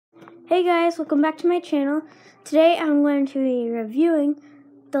Hey guys, welcome back to my channel. Today I'm going to be reviewing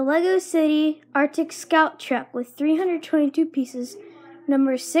the LEGO City Arctic Scout Truck with 322 pieces,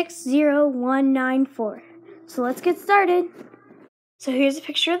 number 60194. So let's get started. So here's a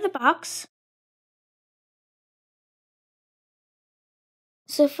picture of the box.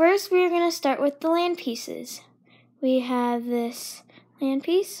 So first we are going to start with the land pieces. We have this land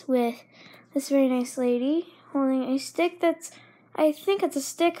piece with this very nice lady holding a stick that's, I think it's a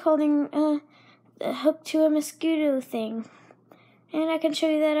stick holding a hook to a mosquito thing. And I can show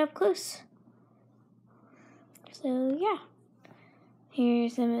you that up close. So yeah,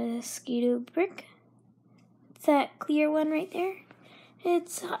 here's a mosquito brick. It's that clear one right there.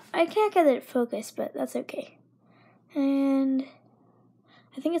 I can't get it focused, but that's okay. And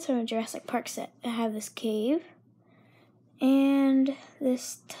I think it's from a Jurassic Park set. I have this cave and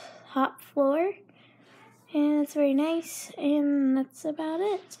this top floor, and it's very nice, and that's about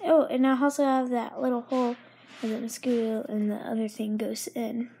it. Oh, and I also have that little hole where the mosquito and the other thing goes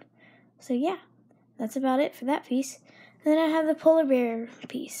in. So yeah, that's about it for that piece. Then I have the polar bear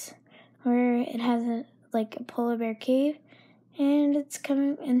piece, where it has a polar bear cave, and it's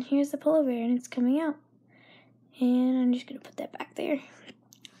coming, and here's the polar bear, and it's coming out. And I'm just gonna put that back there.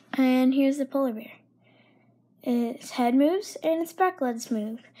 And here's the polar bear. Its head moves and its back legs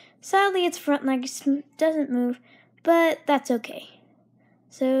move. Sadly, its front legs doesn't move, but that's okay.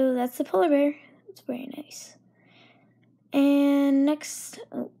 So that's the polar bear. It's very nice. And next,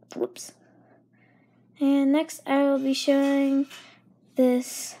 And next I will be showing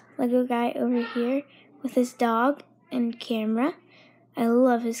this LEGO guy over here with his dog and camera. I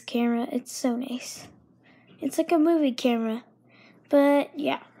love his camera. It's so nice. It's like a movie camera. But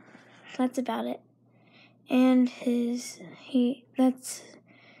yeah, that's about it. And this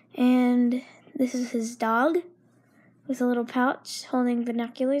is his dog with a little pouch holding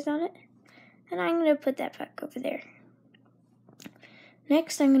binoculars on it. And I'm going to put that back over there.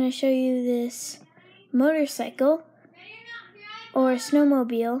 Next, I'm going to show you this motorcycle or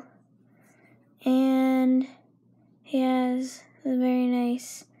snowmobile. And he has a very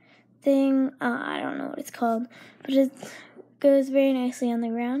nice thing. I don't know what it's called, but it goes very nicely on the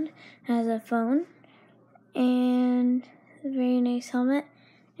ground. It has a phone and a very nice helmet,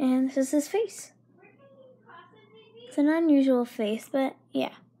 and this is his face. It's an unusual face, but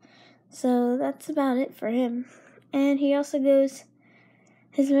yeah. So that's about it for him. And he also his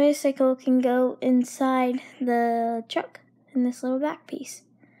motorcycle can go inside the truck in this little back piece.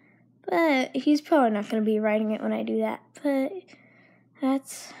 But he's probably not going to be riding it when I do that. But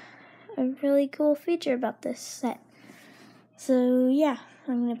that's a really cool feature about this set. So yeah,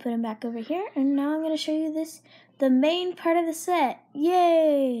 I'm going to put him back over here. And now I'm going to show you the main part of the set.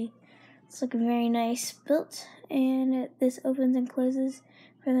 Yay! It's looking very nice built. And this opens and closes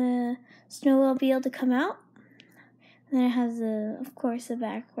for the snowmobile to come out. And then it has, of course, the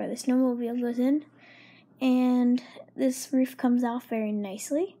back where the snowmobile goes in. And this roof comes off very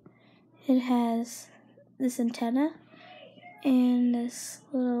nicely. It has this antenna and this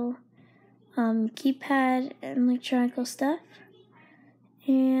little keypad and electronic stuff.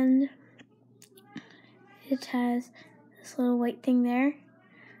 And it has this little white thing there.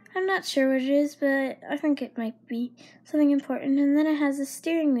 I'm not sure what it is, but I think it might be something important. And then it has a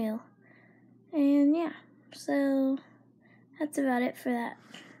steering wheel. And yeah, so that's about it for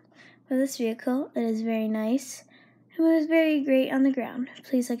this vehicle. It is very nice. It moves very great on the ground.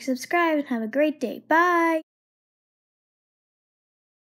 Please like, subscribe, and have a great day. Bye!